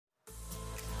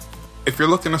If you're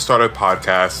looking to start a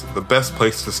podcast, the best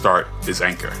place to start is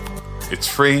Anchor. It's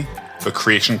free. The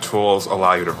creation tools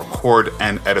allow you to record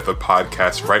and edit the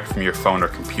podcast right from your phone or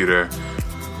computer,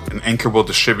 and Anchor will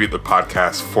distribute the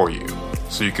podcast for you,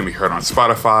 so you can be heard on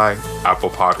Spotify, Apple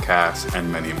Podcasts,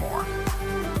 and many more.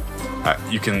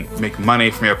 You can make money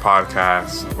from your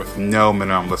podcast with no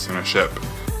minimum listenership,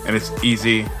 and it's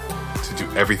easy to do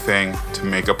everything to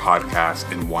make a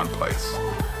podcast in one place.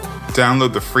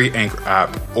 Download the free Anchor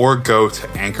app or go to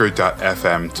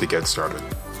anchor.fm to get started.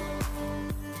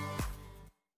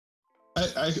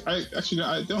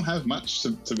 I don't have much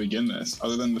to begin this,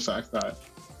 other than the fact that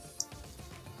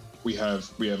we've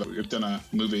done a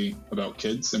movie about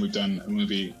kids, and we've done a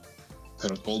movie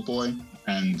titled Old Boy,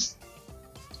 and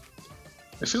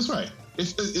it feels right.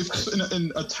 If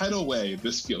in a title way,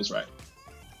 this feels right.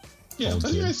 Yeah,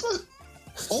 but anyways,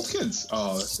 Old Kids.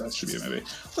 Oh, that should be a movie.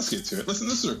 Let's get to it. Listen,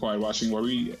 this is Required Watching, where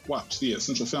we watch the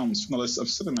essential films from the list of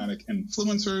cinematic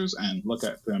influencers and look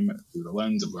at them through the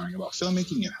lens of learning about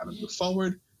filmmaking and how to move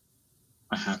forward.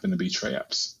 I happen to be Trey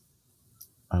Epps.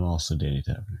 I'm also Danny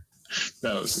Taverner.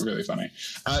 That was really funny.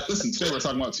 Listen, today we're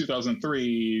talking about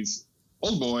 2003's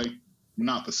Old Boy,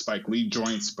 not the Spike Lee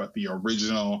joints, but the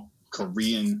original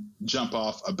Korean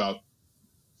jump-off about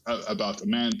a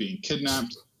man being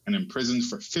kidnapped and imprisoned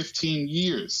for 15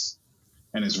 years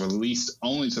and is released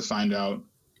only to find out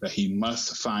that he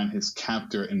must find his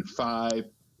captor in 5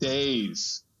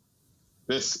 days.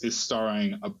 This is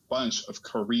starring a bunch of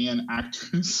Korean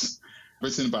actors,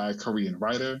 written by a Korean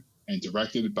writer and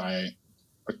directed by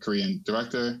a Korean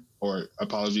director, or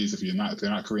apologies if they're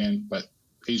not Korean, but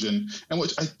Asian, and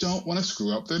which I don't want to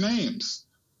screw up their names.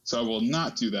 So I will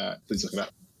not do that. Please look it up.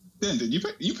 Dan, you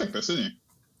pick this, didn't you?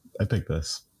 I picked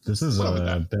this. This has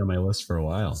been on my list for a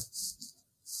while.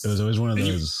 It was always one of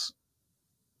those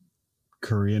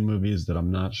Korean movies that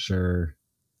I'm not sure.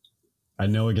 I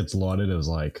know it gets lauded as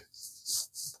like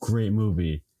great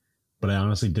movie, but I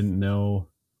honestly didn't know.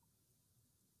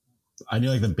 I knew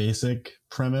like the basic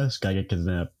premise: guy get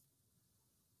kidnapped,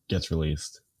 gets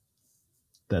released.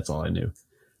 That's all I knew.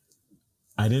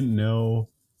 I didn't know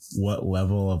what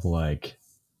level of like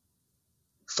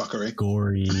fuckery,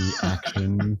 gory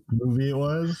action movie it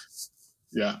was.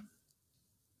 Yeah.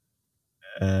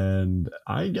 And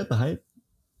I get the hype.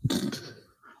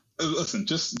 Listen,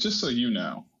 just so you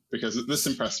know, because this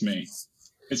impressed me,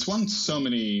 it's won so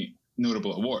many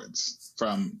notable awards,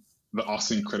 from the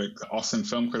Austin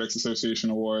Film Critics Association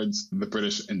Awards, the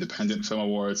British Independent Film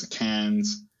Awards,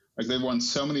 Cannes. Like, they've won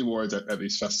so many awards at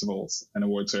these festivals and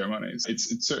award ceremonies.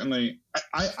 It's certainly,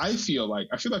 I feel like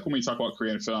when we talk about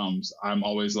Korean films, I'm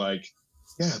always like,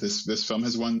 yeah, this film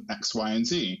has won X, Y, and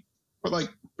Z. But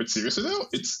seriously though,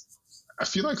 I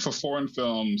feel like for foreign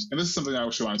films, and this is something I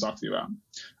actually want to talk to you about,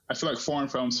 I feel like foreign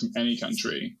films from any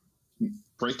country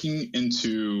breaking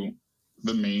into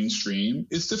the mainstream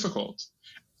is difficult.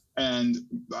 And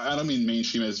I don't mean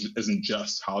mainstream isn't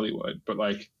just Hollywood, but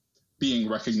like being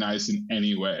recognized in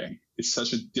any way is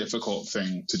such a difficult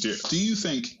thing to do. Do you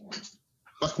think,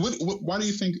 why do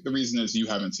you think the reason is you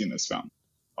haven't seen this film?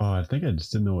 Oh, I think I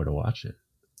just didn't know where to watch it.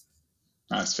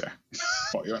 That's fair.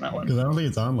 Well, you're on that one. Because I don't think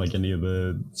it's on like any of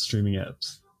the streaming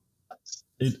apps.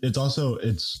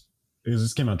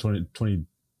 This came out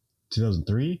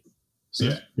 2003. So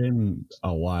yeah. It's been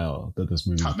a while that this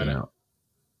movie's been out.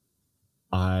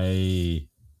 I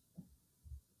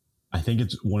think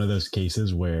it's one of those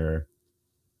cases where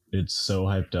it's so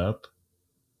hyped up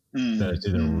that it's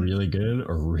either really good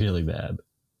or really bad.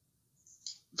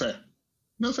 Fair.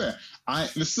 No, fair.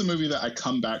 This is a movie that I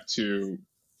come back to,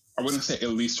 I wouldn't say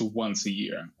at least once a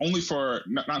year, only for,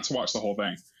 not to watch the whole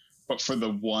thing, but for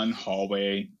the one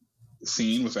hallway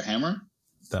scene with a hammer.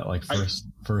 That like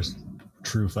first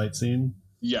true fight scene?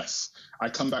 Yes. I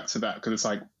come back to that because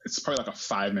it's probably like a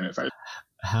 5-minute fight.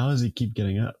 How does he keep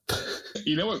getting up?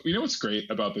 You know what's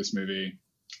great about this movie?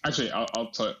 Actually,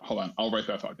 hold on. I'll write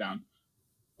that thought down.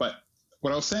 But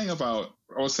what I was saying about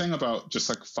just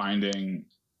like finding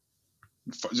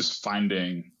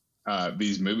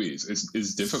these movies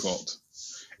is difficult.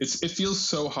 It feels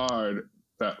so hard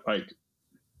that like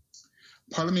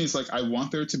part of me is like, I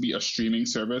want there to be a streaming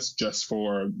service just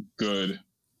for good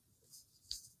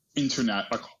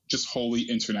internet, like just wholly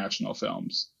international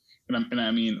films. And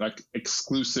I mean like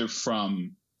exclusive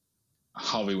from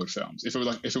Hollywood films. If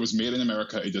it was made in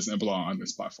America, it doesn't belong on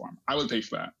this platform. I would pay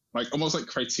for that. Like almost like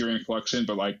Criterion Collection,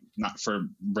 but like not for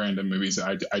random movies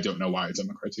that I don't know why it's on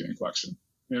the Criterion Collection.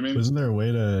 You know what I mean? Isn't there a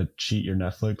way to cheat your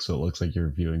Netflix so it looks like you're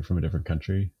viewing from a different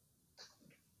country?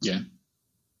 Yeah.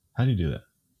 How do you do that?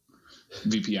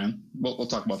 VPN. We'll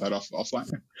talk about that offline.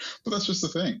 But that's just the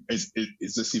thing. Is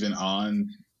this even on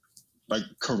like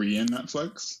Korean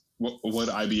Netflix, would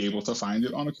I be able to find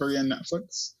it on a Korean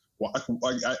Netflix? Well,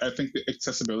 I think the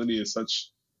accessibility is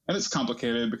such, and it's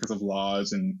complicated because of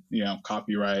laws and, you know,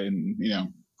 copyright and, you know,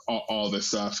 all this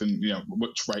stuff, and, you know,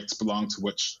 which rights belong to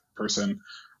which person.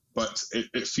 But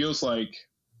it feels like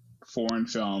foreign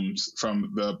films,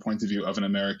 from the point of view of an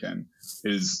American,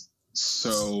 is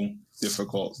so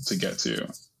difficult to get to.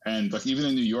 And like even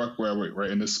in New York, where we're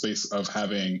in this space of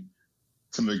having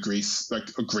some of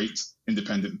the great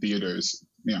independent theaters,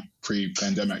 you know,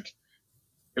 pre-pandemic,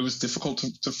 it was difficult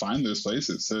to find those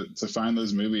places, to find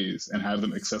those movies and have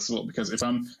them accessible. Because if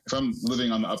I'm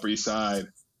living on the Upper East Side,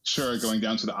 sure, going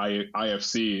down to the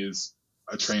IFC is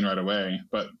a train right away,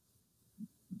 but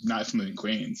not if I'm in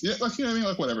Queens. Yeah, like, you know what I mean?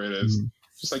 Like whatever it is,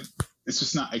 just like it's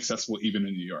just not accessible even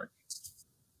in New York.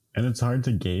 And it's hard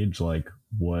to gauge like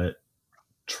what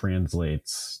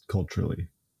translates culturally.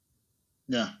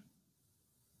 Yeah.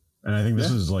 And I think this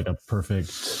is like a perfect,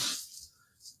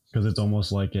 because it's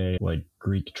almost like a like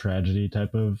Greek tragedy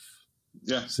type of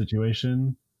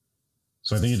situation.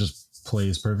 So I think it just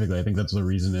plays perfectly. I think that's the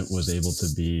reason it was able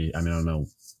to be, I mean, I don't know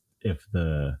if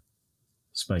the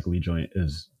Spike Lee joint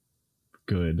is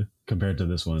good compared to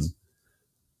this one,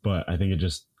 but I think it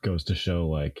just goes to show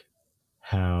like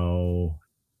how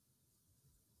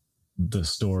the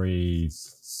story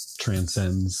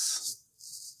transcends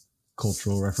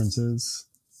cultural references.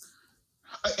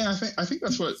 And I think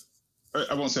that's what,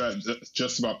 I won't say that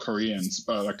just about Koreans,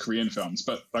 like Korean films,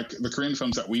 but like the Korean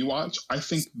films that we watch, I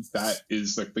think that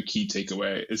is like the key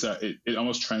takeaway, is that it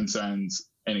almost transcends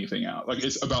anything else. Like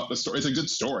it's about the story. It's a good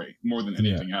story more than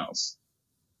anything else.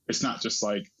 It's not just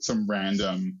like some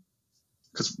random,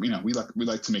 because, you know, we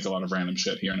like to make a lot of random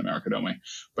shit here in America, don't we?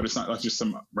 But it's not like just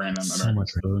some random American.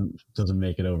 So much doesn't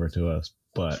make it over to us,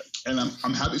 but. And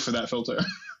I'm happy for that filter.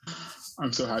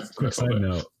 I'm so happy for that filter. Side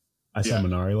note, I saw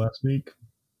Minari last week.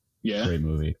 Yeah. Great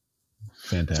movie.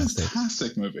 Fantastic.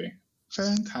 Fantastic movie.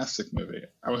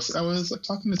 I was like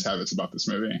talking to Tavis about this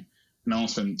movie, and I won't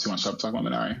spend too much time talking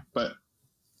about Minari, but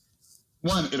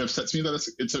one, it upsets me that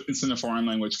it's in the foreign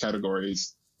language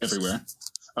categories everywhere.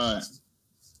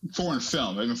 Foreign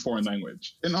film, even foreign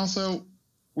language. And also,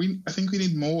 I think we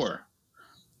need more.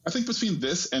 I think between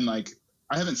this and like,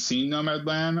 I haven't seen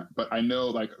Nomadland, but I know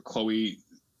like Chloe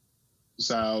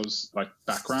Zhao's like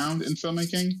background in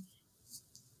filmmaking.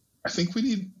 I think we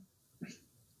need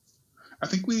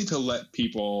to let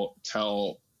people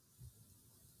tell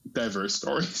diverse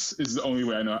stories. Is the only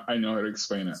way I know how to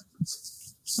explain it.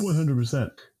 100%.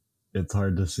 It's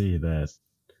hard to see that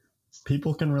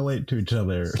people can relate to each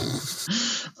other.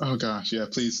 Oh gosh, yeah.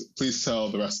 Please tell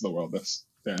the rest of the world this,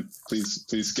 Dan.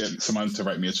 Please get someone to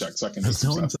write me a check so I can do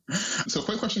some stuff. So,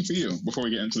 quick question for you before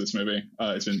we get into this movie.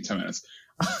 It's been 10 minutes.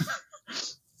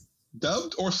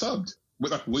 Dubbed or subbed?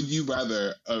 Would you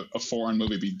rather a foreign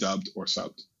movie be dubbed or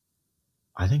subbed?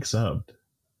 I think subbed.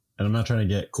 And I'm not trying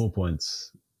to get cool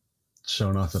points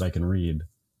showing off that I can read,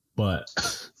 but...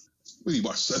 What, you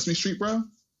watch Sesame Street, bro?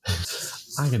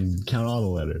 I can count all the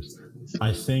letters.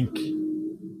 I think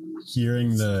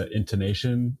hearing the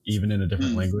intonation, even in a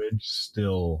different language,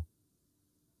 still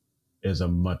is a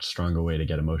much stronger way to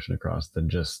get emotion across than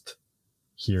just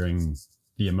hearing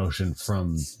the emotion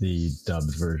from the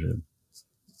dubbed version.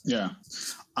 Yeah.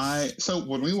 So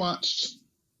when we watched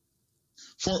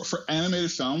for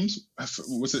animated films,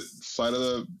 was it Flight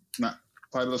of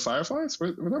the Fireflies?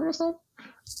 Whatever it was called?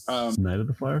 Night of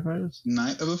the Fireflies?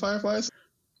 Night of the Fireflies?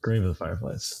 Grave of the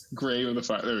Fireflies. Grave of the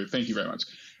Fireflies. Thank you very much.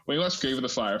 When we watched Grave of the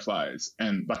Fireflies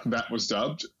and like that was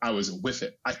dubbed, I was with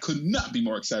it. I could not be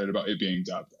more excited about it being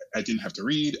dubbed. I didn't have to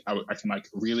read. I can like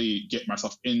really get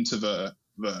myself into the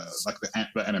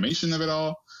animation of it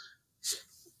all.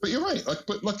 But you're right.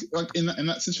 Like in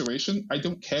that situation, I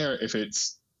don't care if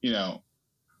it's, you know,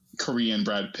 Korean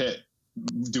Brad Pitt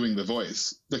doing the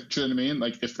voice. Like, do you know what I mean?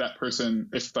 Like if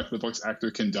like the voice actor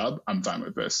can dub, I'm fine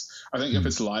with this. I think if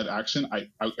it's live action, I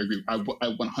agree. I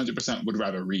 100% would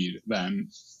rather read than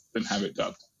have it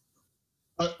dubbed.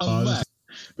 Unless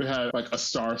they had like a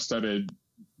star-studded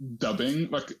dubbing,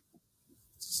 like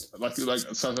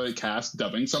star-studded cast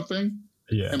dubbing something.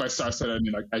 Yeah. And by star-studded, I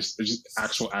mean like just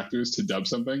actual actors to dub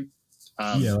something.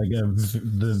 Like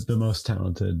the most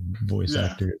talented voice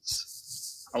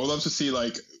actors. I would love to see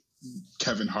like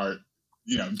Kevin Hart,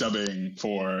 you know, dubbing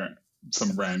for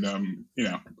some random, you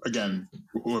know, again,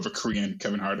 whoever Korean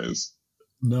Kevin Hart is.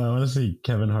 No, I want to see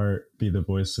Kevin Hart be the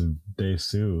voice of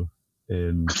Dae-soo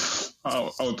in...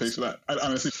 Oh, I would pay for that. I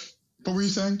honestly... What were you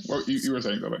saying? You were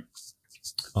saying something.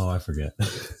 Oh, I forget.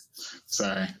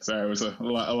 Sorry. It was a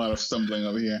lot of stumbling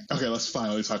over here. Okay, let's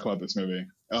finally talk about this movie.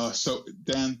 So,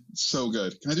 Dan, so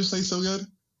good. Can I just say so good?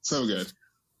 So good.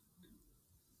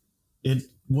 It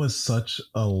was such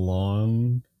a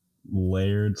long,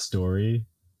 layered story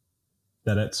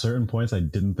that at certain points I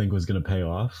didn't think was going to pay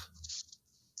off.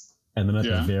 And then at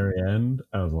the very end,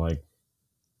 I was like,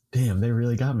 damn, they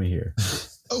really got me here.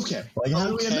 Okay. Like, how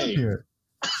did we end up here?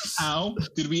 How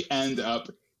did we end up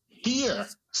here,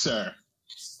 sir?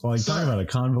 Like, talking about a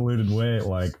convoluted way,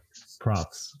 like,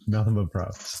 props. Nothing but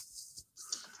props.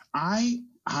 I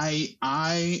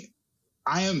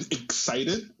am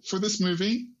excited for this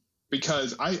movie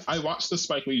because I watched the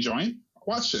Spike Lee joint. I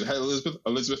watched it. It had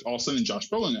Elizabeth Olsen and Josh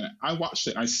Brolin in it. I watched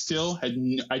it. I still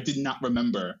I did not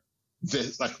remember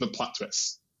the plot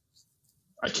twist.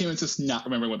 I came into this not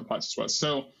remembering what the plot twist was.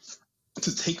 So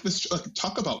to take this,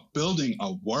 talk about building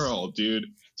a world, dude.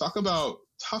 Talk about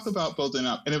building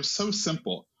up. And it was so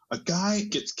simple. A guy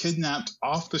gets kidnapped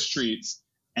off the streets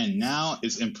and now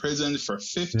is imprisoned for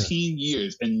 15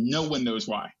 years and no one knows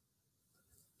why.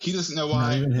 He doesn't know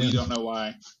why. We don't know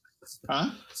why.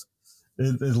 Huh?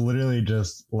 It's literally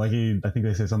just like I think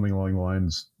they say something along the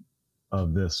lines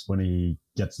of this when he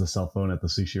gets the cell phone at the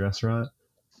sushi restaurant.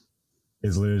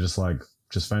 Is literally just like,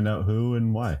 just find out who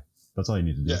and why. That's all you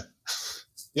need to do.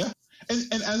 Yeah.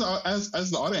 And as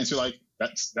the audience, you're like,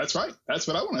 that's right. That's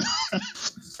what I want to.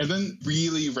 And then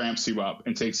really ramps you up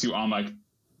and takes you on like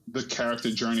the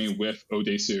character journey with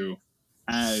Odesu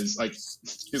as like,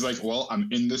 he's like, well, I'm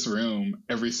in this room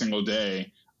every single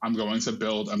day. I'm going to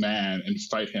build a man and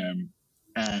fight him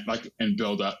and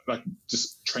build up, like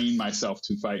just train myself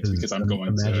to fight because I'm going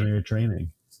imaginary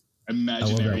training.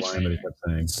 Imaginary I love that line training. that he kept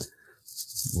saying.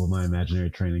 Will my imaginary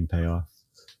training pay off?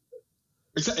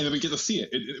 Exactly, and we get to see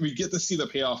it. We get to see the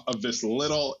payoff of this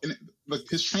little. Like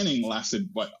his training lasted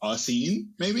a scene,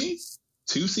 maybe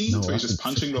 2 scenes, where he's just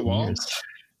punching the wall.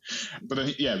 But then,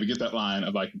 we get that line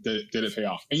of like, did it pay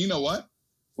off? And you know what?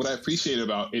 What I appreciate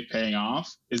about it paying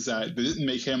off is that it didn't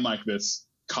make him like this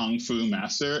kung fu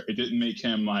master. It didn't make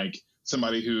him like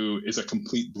somebody who is a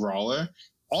complete brawler.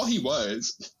 All he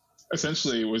was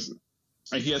essentially was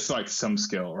he has like some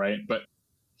skill, right? But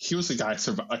he was the guy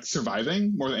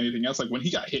surviving more than anything else. Like when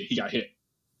he got hit, he got hit.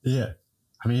 Yeah.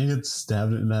 I mean, he gets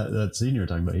stabbed in that scene you were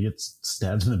talking about. He gets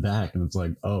stabbed in the back and it's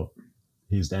like, oh,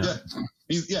 he's down.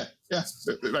 Yeah.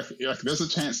 Like there's a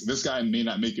chance this guy may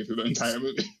not make it through the entire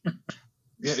movie.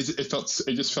 It felt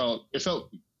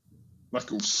like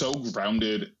so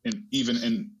grounded, and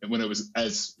even when it was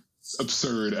as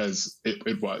absurd as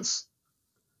it was.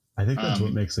 I think that's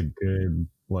what makes a good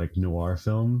like noir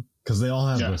film, because they all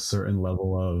have a certain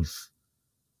level of,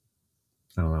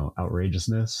 I don't know,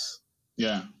 outrageousness.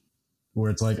 Yeah. Where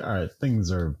it's like, all right,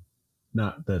 things are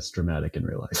not this dramatic in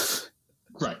real life.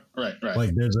 Right.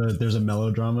 Like there's a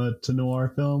melodrama to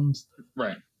noir films.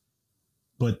 Right.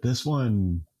 But this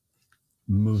one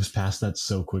moves past that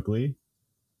so quickly.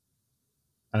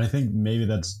 And I think maybe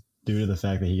that's due to the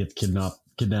fact that he gets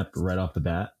kidnapped right off the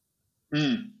bat.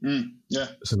 Yeah.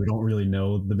 So we don't really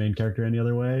know the main character any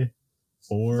other way.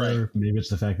 Or maybe it's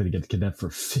the fact that he gets kidnapped for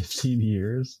 15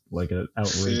 years, like an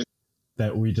outrage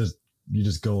that you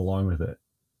just go along with it.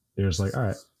 You're just like, all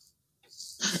right.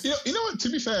 You know what? To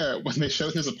be fair, when they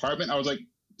showed his apartment, I was like,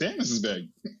 damn, this is big.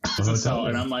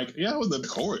 And I'm like, well, the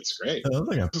decor is great.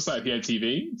 Just like he had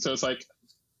TV. So it's like,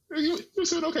 he was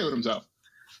doing okay with himself.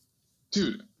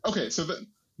 Dude, okay, so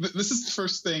this is the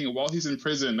first thing while he's in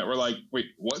prison that we're like, wait,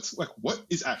 what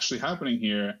is actually happening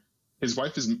here? His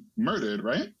wife is murdered,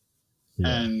 right?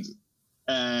 Yeah.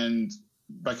 And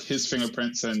like his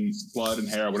fingerprints and blood and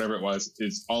hair, whatever it was,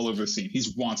 is all over the scene.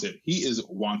 He's wanted. He is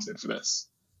wanted for this.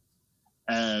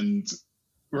 And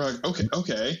we're like,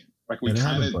 okay. Like we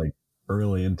kind of like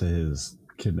early into his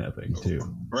kidnapping too.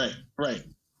 Right.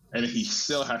 And he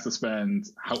still has to spend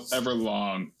however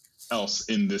long else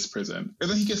in this prison. And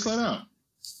then he gets let out.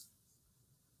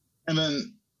 And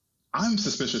then I'm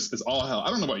suspicious as all hell. I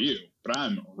don't know about you, but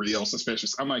I'm real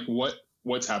suspicious. I'm like,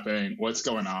 what's happening? What's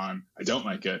going on? I don't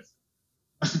like it.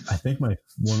 I think one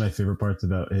of my favorite parts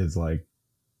about his like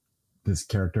this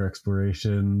character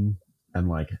exploration and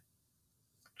like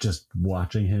just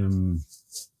watching him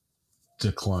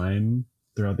decline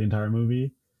throughout the entire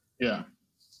movie. Yeah.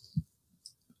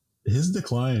 His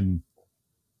decline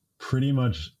pretty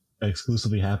much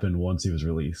exclusively happened once he was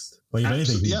released. Like, if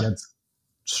anything, he gets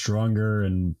stronger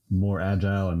and more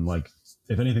agile. And like,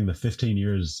 if anything, the 15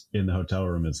 years in the hotel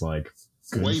room is like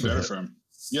way better for him.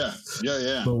 Yeah.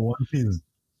 But once he's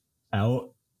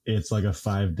out, it's like a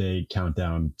 5-day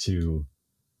countdown to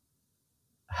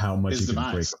how much you can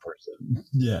break a person.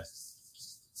 Yeah.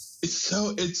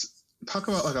 talk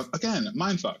about like again,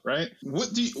 mindfuck, right?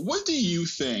 What do you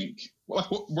think? Like,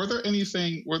 were there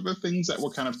things that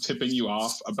were kind of tipping you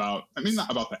off about? I mean, not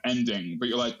about the ending, but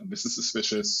you're like, this is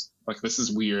suspicious. Like, this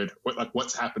is weird.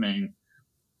 What's happening?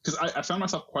 Because I found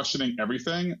myself questioning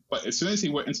everything. But as soon as he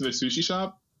went into the sushi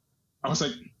shop, I was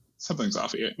like, something's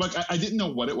off here. Like, I didn't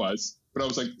know what it was, but I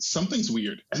was like, something's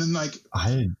weird. And then like, I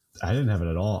didn't have it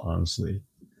at all, honestly.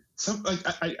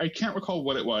 I can't recall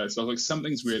what it was. So I was like,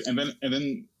 something's weird. And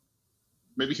then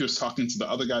maybe he was talking to the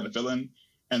other guy, the villain,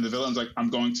 and the villain's like, I'm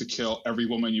going to kill every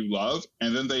woman you love.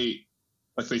 And then they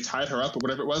tied her up or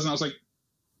whatever it was. And I was like,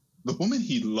 the woman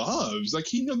he loves, like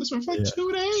he knew this one for like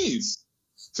 2 days.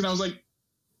 So then I was like,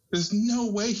 there's no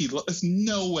way he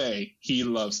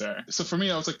loves her. So for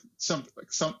me, I was like,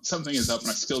 something is up and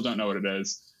I still don't know what it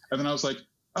is. And then I was like,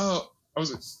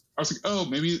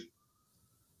 maybe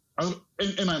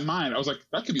in my mind, I was like,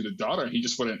 that could be the daughter. He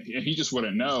just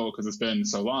wouldn't know because it's been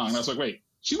so long. And I was like, wait,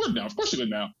 she would know. Of course she would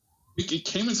know. It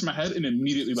came into my head and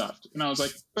immediately left. And I was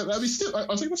like, but that'd be stupid. I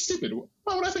was like, that's stupid.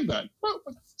 Why would I think that? Well,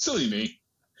 silly me.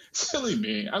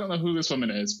 I don't know who this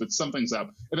woman is, but something's up.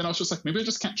 And then I was just like, maybe I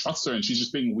just can't trust her and she's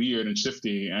just being weird and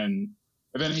shifty. And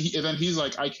then he's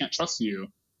like, I can't trust you.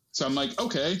 So I'm like,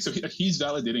 okay. So he's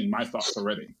validating my thoughts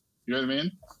already. You know what I mean?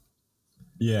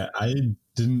 Yeah, I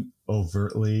didn't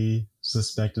overtly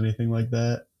suspect anything like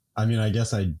that. I mean, I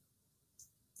guess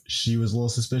she was a little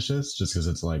suspicious just because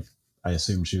it's like, I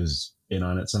assumed she was in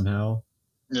on it somehow.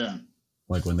 Yeah.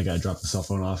 Like when the guy dropped the cell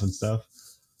phone off and stuff.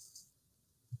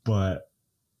 But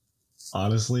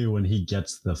honestly, when he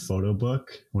gets the photo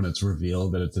book, when it's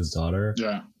revealed that it's his daughter,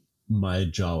 my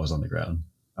jaw was on the ground.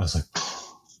 I was like,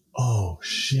 oh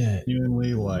shit.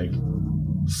 Genuinely like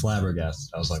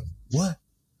flabbergasted. I was like, what?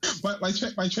 My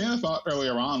train of thought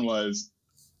earlier on was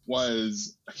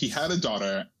he had a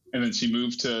daughter and then she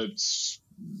moved to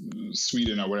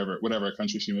Sweden or whatever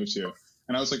country she moved to.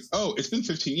 And I was like, oh, it's been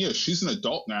 15 years. She's an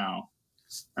adult now.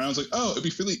 And I was like, oh, it'd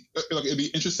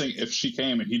be interesting if she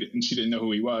came and she didn't know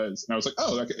who he was. And I was like,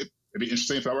 oh, it'd be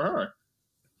interesting if that were her.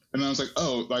 And then I was like,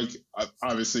 oh, like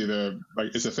obviously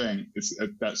it's a thing.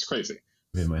 That's crazy.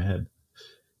 In my head.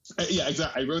 Yeah,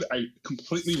 exactly. I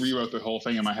completely rewrote the whole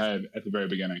thing in my head at the very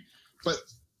beginning. But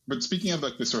speaking of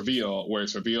like this reveal, where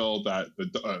it's revealed that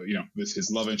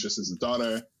his love interest is the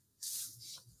daughter.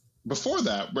 Before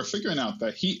that, we're figuring out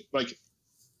that he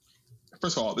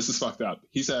first of all, this is fucked up.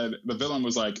 He said the villain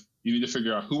was like, you need to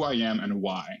figure out who I am and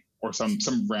why, or some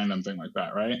random thing like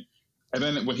that, right? And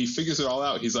then when he figures it all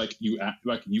out, he's like, you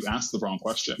asked the wrong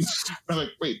question. I'm like,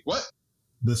 wait, what?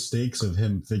 The stakes of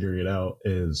him figuring it out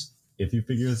is, if you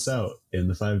figure this out in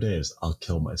the 5 days, I'll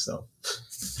kill myself.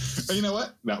 And you know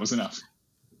what? That was enough.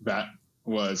 What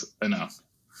was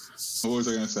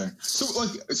I going to say?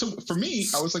 So for me,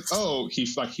 I was like, oh, he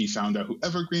found out who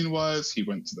Evergreen was. He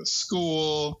went to the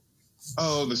school.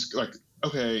 Oh, this girl's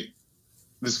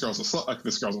a slut.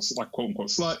 This girl's a quote unquote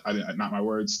slut. Not my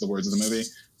words, the words of the movie.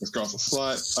 This girl's a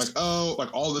slut.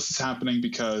 All this is happening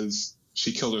because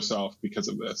she killed herself because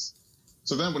of this.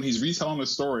 So then when he's retelling the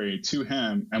story to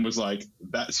him and was like,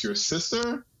 that's your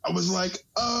sister? I was like,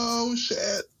 oh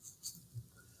shit.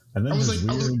 And then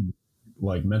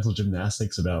weird mental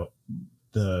gymnastics about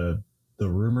the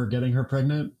rumor getting her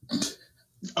pregnant.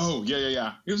 Oh,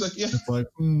 yeah. He was like, yeah. It's like,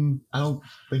 I don't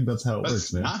think that's how it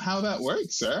works, man. That's not how that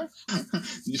works, sir.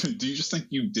 Do you just think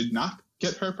you did not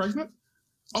get her pregnant?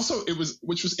 Also,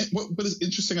 what is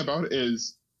interesting about it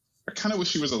is I kind of wish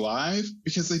she was alive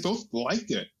because they both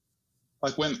liked it.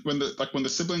 Like when the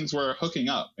siblings were hooking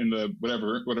up in the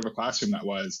whatever classroom that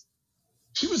was,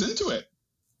 she was into it.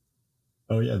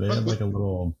 Oh yeah, they had like a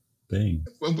little thing.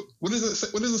 What does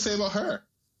it say about her?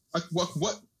 Like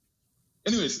what?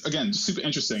 Anyways, again, super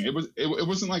interesting. It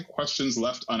wasn't like questions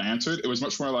left unanswered. It was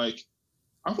much more like,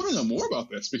 I want to know more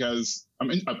about this because I'm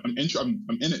in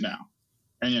it now.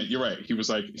 And yeah, you're right. He was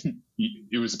like,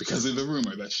 it was because of the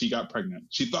rumor that she got pregnant.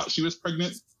 She thought she was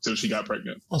pregnant, so she got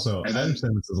pregnant. Also, I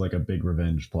understand this is like a big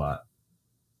revenge plot,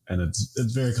 and it's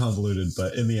very convoluted.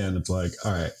 But in the end, it's like,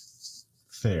 all right,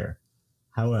 fair.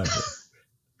 However,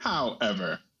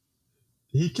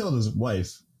 he killed his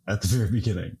wife at the very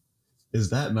beginning.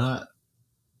 Is that not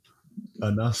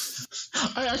enough?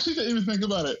 I actually didn't even think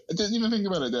about it. I didn't even think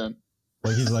about it, Dan.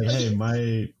 Like he's like, hey,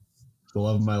 the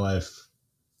love of my life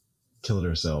killed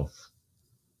herself.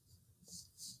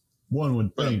 One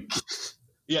would think.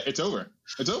 Yeah, it's over.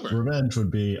 It's over. Revenge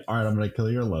would be, all right, I'm going to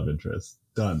kill your love interest.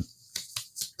 Done.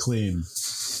 Clean.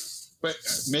 But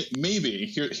maybe,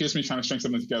 here's me trying to string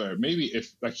something together. Maybe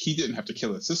if he didn't have to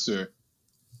kill his sister,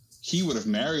 he would have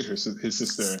married his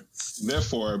sister,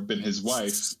 therefore been his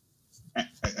wife.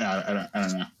 I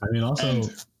don't know. I mean, also,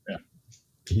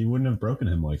 he wouldn't have broken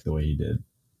him like the way he did.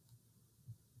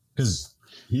 Because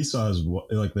he saw his,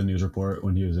 like, the news report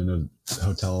when he was in a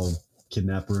hotel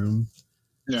kidnap room.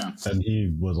 Yeah. And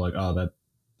he was like, oh, that,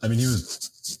 I mean, he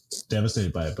was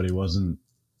devastated by it, but he wasn't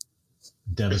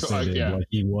devastated like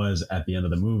he was at the end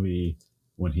of the movie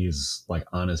when he's like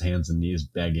on his hands and knees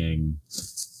begging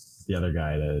the other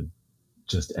guy to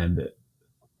just end it.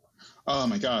 Oh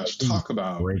my gosh! Talk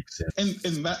about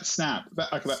and that snap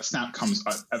comes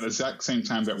at the exact same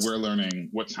time that we're learning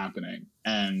what's happening.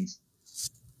 And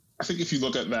I think if you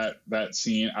look at that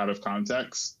scene out of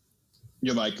context,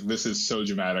 you're like, this is so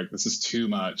dramatic. This is too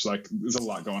much. Like, there's a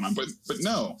lot going on. But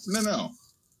no.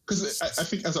 Because I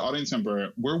think as an audience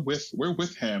member, we're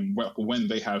with him when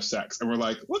they have sex, and we're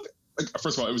like, look. Like,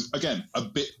 first of all, it was again a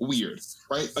bit weird,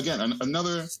 right? Again,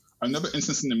 another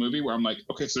instance in the movie where I'm like,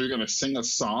 okay, so you're gonna sing a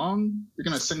song? You're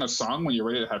gonna sing a song when you're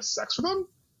ready to have sex with him?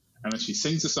 And then she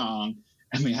sings a song,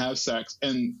 and they have sex,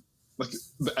 and like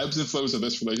the ebbs and flows of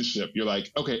this relationship, you're like,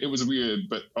 okay, it was weird,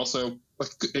 but also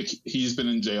like he's been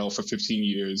in jail for 15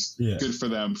 years. Yeah. Good for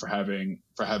them for having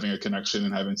a connection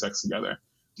and having sex together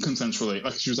consensually.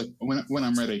 Like, she was like, when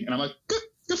I'm ready, and I'm like, good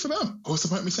for them. What's the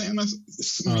point of me saying this?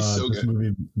 This movie's so good. This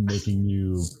movie making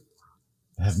you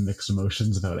have mixed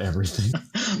emotions about everything.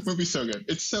 Movie's so good.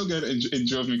 It's so good, and it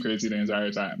drove me crazy the entire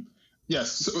time.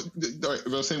 Yes. So what I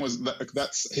was saying was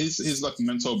that's his like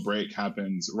mental break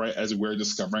happens right as we're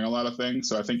discovering a lot of things.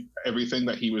 So I think everything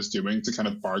that he was doing to kind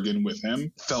of bargain with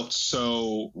him felt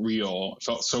so real,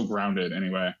 felt so grounded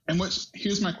anyway. And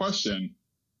here's my question: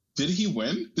 did he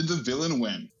win? Did the villain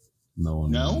win? No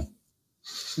one. No. Won.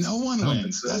 No one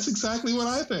wins. That's exactly what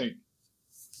I think.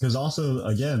 Because also,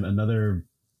 again, another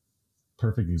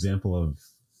perfect example of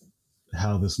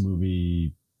how this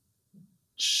movie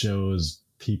shows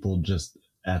people just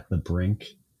at the brink,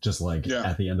 just like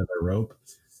at the end of the rope.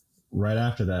 Right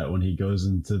after that, when he goes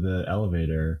into the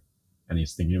elevator and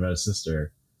he's thinking about his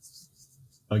sister,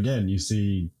 again, you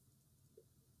see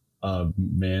a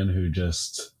man who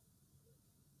just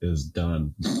is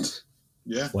done.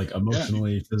 Yeah. Like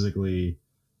emotionally, physically.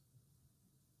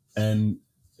 And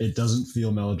it doesn't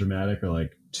feel melodramatic or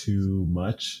like too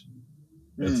much.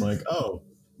 It's like, oh,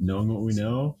 knowing what we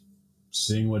know,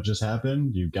 seeing what just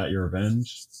happened, you got your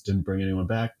revenge, didn't bring anyone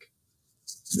back.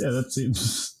 Yeah, that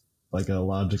seems like a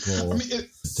logical to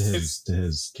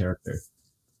his character.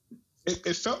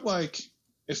 It felt like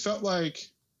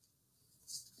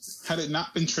had it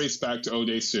not been traced back to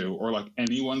Odesu or like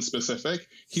anyone specific,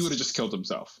 he would have just killed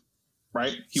himself.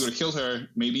 Right? He would have killed her,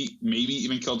 maybe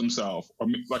even killed himself. Or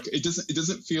like it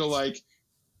doesn't feel like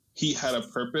he had a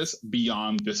purpose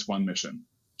beyond this one mission.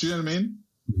 Do you know what I mean?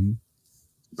 Mm-hmm.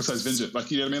 Besides vengeance,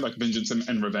 like, you know what I mean? Like vengeance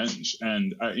and revenge.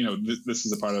 And this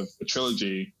is a part of a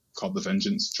trilogy called the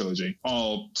Vengeance Trilogy.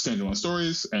 All standalone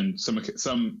stories, and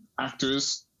some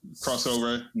actors cross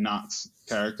over, not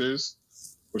characters,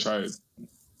 which I'm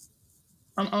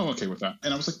okay with that.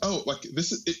 And I was like, oh, like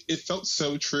this is it felt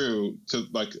so true to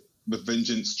like the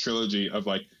Vengeance Trilogy of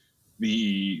like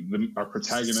our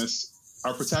protagonist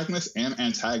and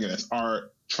antagonist are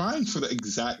trying for the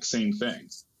exact same thing.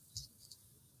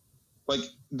 Like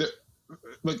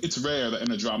it's rare that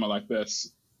in a drama like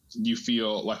this you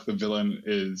feel like the villain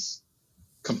is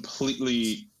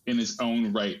completely in his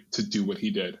own right to do what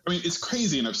he did. I mean, it's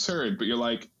crazy and absurd, but you're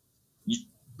like,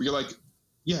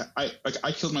 yeah,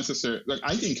 I killed my sister. Like,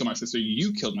 I didn't kill my sister.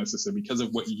 You killed my sister because of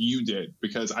what you did.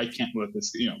 Because I can't let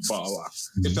this, blah blah.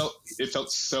 Mm-hmm. It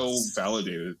felt so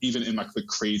validated, even in like the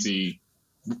crazy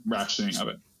rationale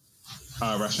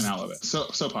of it.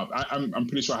 So Pop, I'm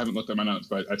pretty sure I haven't looked at my notes,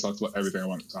 but I talked about everything I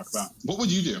wanted to talk about. What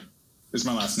would you do? Is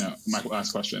my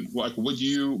last question. Like, would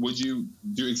you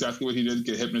do exactly what he did?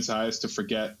 Get hypnotized to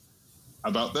forget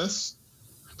about this?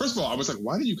 First of all, I was like,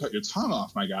 why did you cut your tongue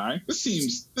off, my guy? This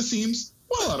seems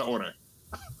well out of order.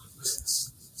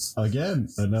 Again,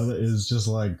 another is just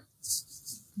like,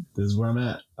 this is where I'm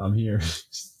at. I'm here.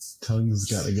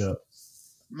 Tongue's got to go.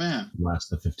 Man.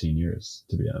 Lasted 15 years,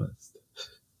 to be honest.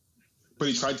 But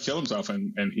he tried to kill himself,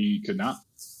 and he could not.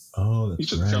 Oh, that's right. He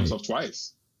tried to kill himself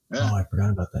twice. Yeah. Oh, I forgot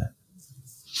about that.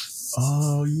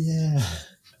 Oh, yeah.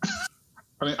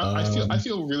 I mean, I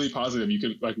feel really positive. You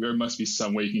could, like, there must be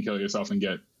some way you can kill yourself and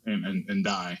get and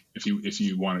die if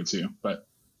you wanted to. But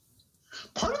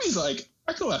part of me is like,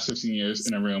 I could last 15 years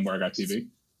in a room where I got TV.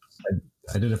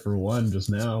 I did it for one just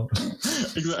now.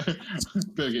 Exactly.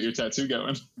 Better get your tattoo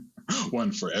going.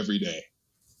 One for every day.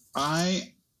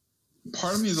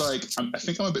 Part of me is like, I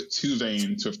think I'm a bit too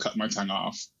vain to have cut my tongue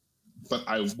off, but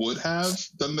I would have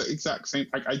done the exact same.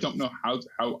 I don't know how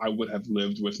I would have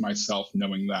lived with myself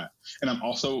knowing that. And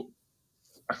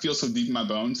I feel so deep in my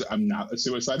bones that I'm not a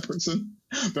suicide person,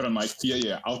 but I'm like,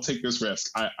 yeah, I'll take this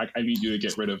risk. I need you to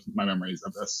get rid of my memories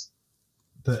of this.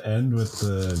 The end with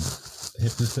the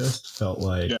hypnotist felt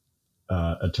like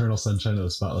Eternal Sunshine of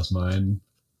the Spotless Mind,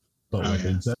 but with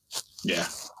incest. Yeah.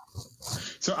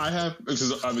 So this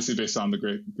is obviously based on the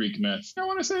Greek myth. I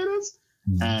want to say it is.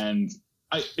 Mm-hmm. And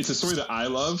it's a story that I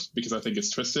love because I think it's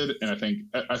twisted, and I think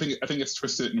it's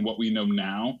twisted in what we know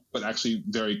now, but actually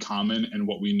very common in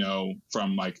what we know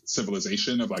from like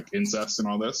civilization of like incest and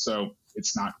all this. So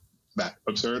it's not that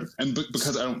absurd, and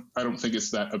because I don't think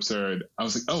it's that absurd, I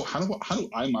was like, oh, how do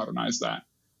I modernize that?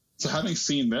 So having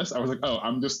seen this, I was like, oh,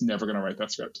 I'm just never gonna write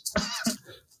that script.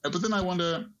 But then I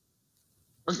wonder.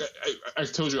 I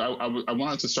told you I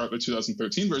wanted to start the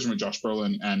 2013 version with Josh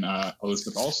Brolin and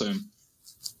Elizabeth Olsen,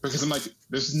 because I'm like,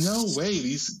 there's no way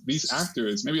these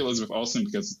actors, maybe Elizabeth Olsen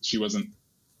because she wasn't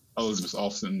Elizabeth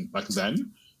Olsen back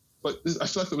then, but I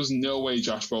feel like there was no way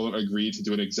Josh Brolin agreed to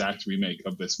do an exact remake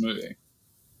of this movie.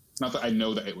 Not that I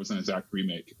know that it was an exact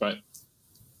remake, but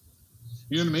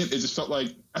you know what I mean? It just felt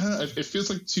like, I don't know, it feels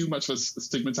like too much of a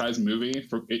stigmatized movie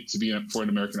for it to be for an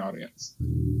American audience.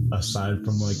 Aside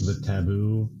from like the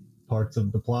taboo parts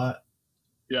of the plot.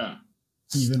 Yeah.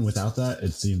 Even without that,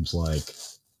 it seems like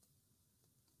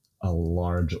a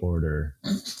large order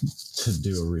to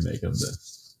do a remake of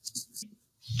this.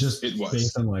 Just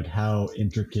based on like how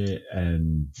intricate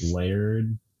and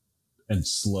layered and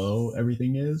slow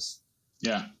everything is.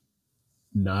 Yeah.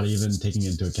 Not even taking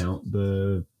into account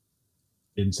the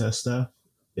incest stuff.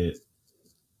 It's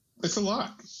a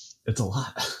lot. It's a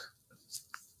lot.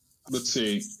 Let's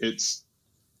see. Its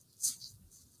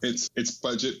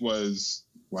budget was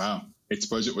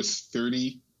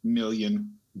 $30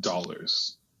 million.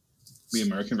 The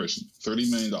American version,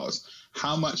 $30 million.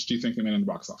 How much do you think it made in the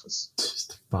box office?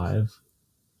 Just 5.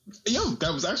 Yo,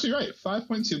 that was actually right.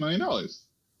 $5.2 million.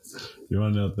 You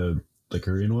want to know the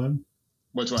Korean one?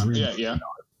 Which one? Yeah.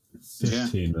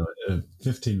 15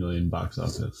 million box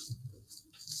office.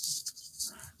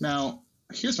 Now,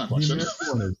 here's my question. The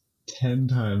American one is 10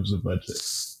 times the budget.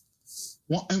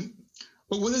 Well,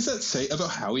 but what does that say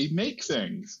about how we make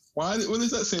things? What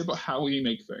does that say about how we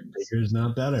make things? Bigger's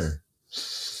not better.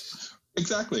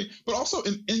 Exactly. But also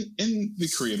in the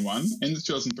Korean one, in the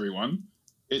 2003 one,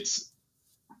 it's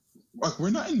like we're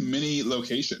not in many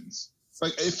locations.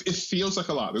 Like it feels like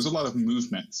a lot. There's a lot of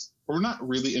movements, but we're not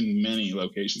really in many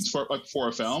locations for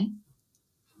a film.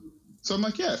 So I'm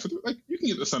like, yeah, you can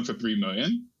get this done for $3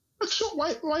 million. Like, sure,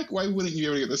 why wouldn't you be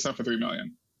able to get this done for $3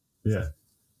 million? Yeah.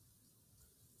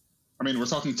 I mean, we're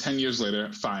talking 10 years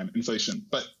later, fine, inflation,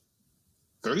 but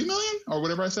 30 million or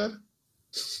whatever I said.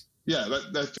 Yeah,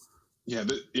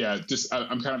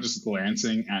 I'm kind of just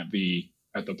glancing at the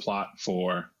plot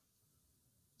for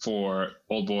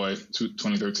Old Boy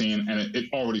 2013, and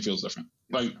it already feels different.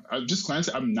 Like I just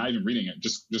glancing, I'm not even reading it,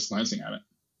 just glancing at it.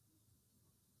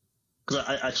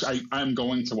 Because I'm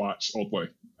going to watch Old Boy.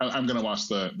 I'm going to watch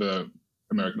the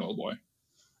American Old Boy,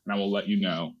 and I will let you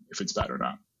know if it's bad or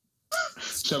not.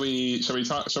 Shall we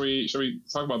talk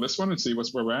about this one and see where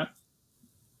we're at?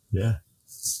 Yeah.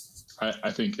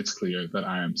 I think it's clear that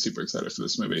I am super excited for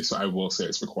this movie, so I will say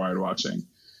it's required watching.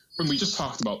 When we just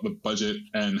talked about the budget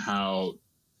and how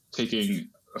taking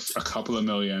a couple of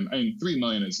million, I mean, $3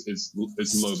 million is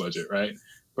low budget, right?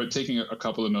 But taking a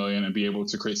couple of million and be able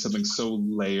to create something so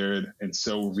layered and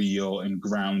so real and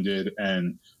grounded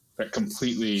and that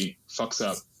completely fucks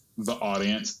up the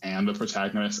audience and the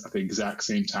protagonist at the exact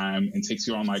same time and takes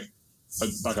you on like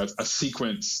a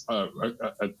sequence,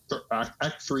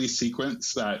 act 3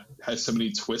 sequence that has so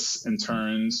many twists and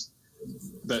turns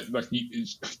that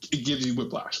it gives you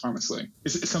whiplash. Honestly,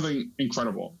 it's something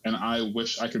incredible, and I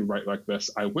wish I could write like this.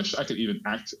 I wish I could even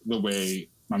act the way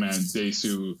my man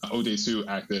Dae-Soo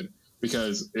acted,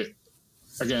 because it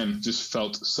again just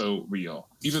felt so real.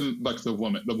 Even like the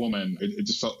woman,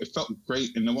 it felt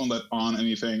great, and no one let on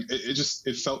anything.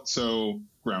 It felt so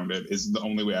grounded is the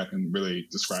only way I can really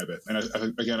describe it. And I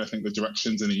think the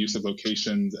directions and the use of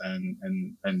locations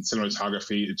and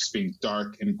cinematography, it's just being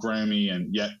dark and grimy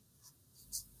and yet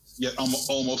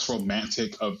almost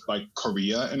romantic of like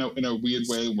Korea in a weird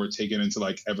way. We're taken into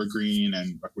like Evergreen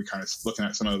and like we're kind of looking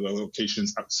at some of the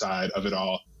locations outside of it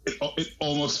all. It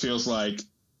almost feels like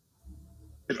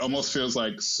they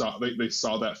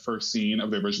saw that first scene of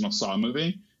the original Saw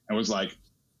movie and was like,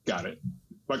 got it.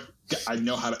 Like, I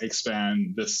know how to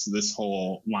expand this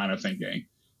whole line of thinking.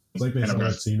 It's like they saw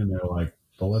that scene and they're like,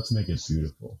 well, let's make it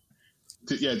beautiful.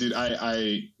 Yeah, dude,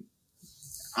 I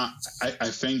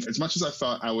think as much as I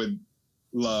thought I would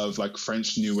love like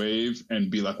French New Wave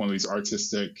and be like one of these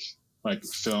artistic like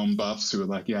film buffs who are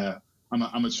like, yeah,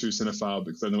 I'm a true cinephile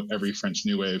because I know every French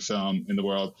New Wave film in the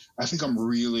world. I think I'm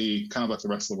really, kind of like the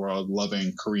rest of the world,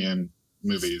 loving Korean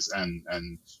movies and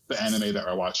the anime that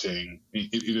we're watching,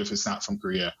 even if it's not from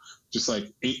Korea. Just like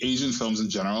Asian films in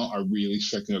general are really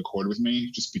striking a chord with me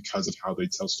just because of how they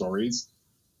tell stories.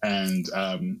 And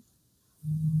I'm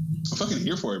fucking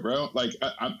here for it, bro. Like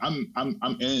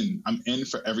I'm in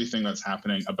for everything that's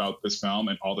happening about this film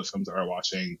and all the films that we're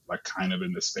watching, like kind of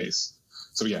in this space.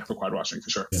 So yeah, required watching for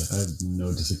sure. Yeah, I have no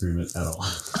disagreement at all.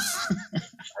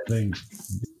 I think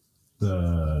I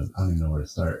don't even know where to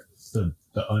start.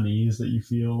 The unease that you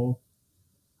feel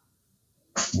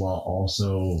while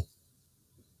also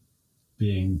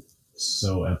being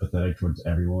so empathetic towards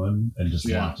everyone and just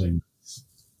watching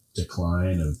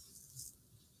decline of,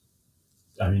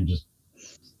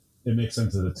 it makes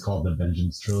sense that it's called the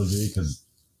Vengeance Trilogy because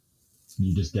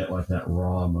you just get like that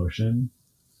raw emotion.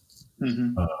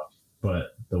 Mm-hmm.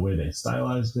 But the way they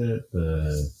stylized it,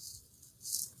 the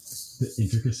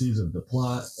intricacies of the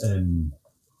plot, and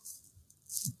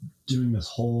doing this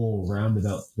whole rounded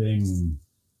out thing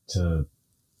to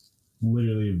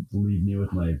literally leave me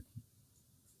with my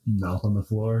mouth on the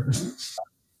floor.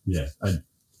 Yeah,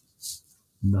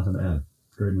 nothing to add.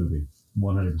 Great movie.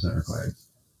 100% required.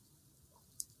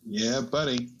 Yeah,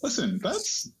 buddy. Listen,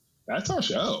 that's our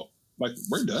show. Like,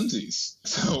 we're dunsies.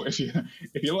 So if you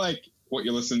like what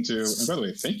you listen to, and by the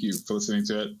way, thank you for listening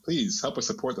to it. Please help us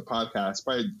support the podcast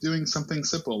by doing something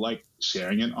simple like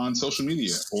sharing it on social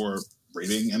media or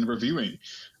rating and reviewing.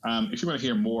 If you want to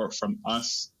hear more from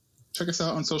us, check us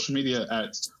out on social media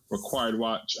at Required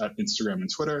Watch at Instagram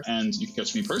and Twitter. And you can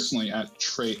catch me personally at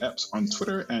Trey Epps on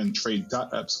Twitter and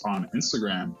Trey.Epps on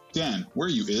Instagram. Dan, where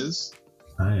you is?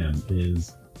 I am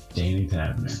Danny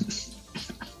Tabner.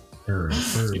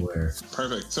 Everywhere.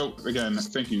 Perfect. So again,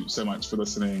 thank you so much for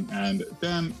listening. And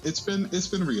Dan, it's been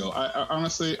real. I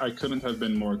honestly, I couldn't have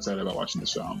been more excited about watching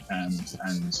this film.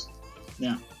 And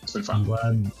yeah, it's been fun. I'm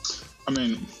glad. I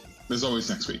mean, there's always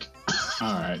next week.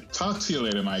 All right. Talk to you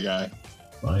later, my guy.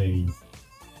 Bye.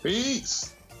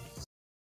 Peace.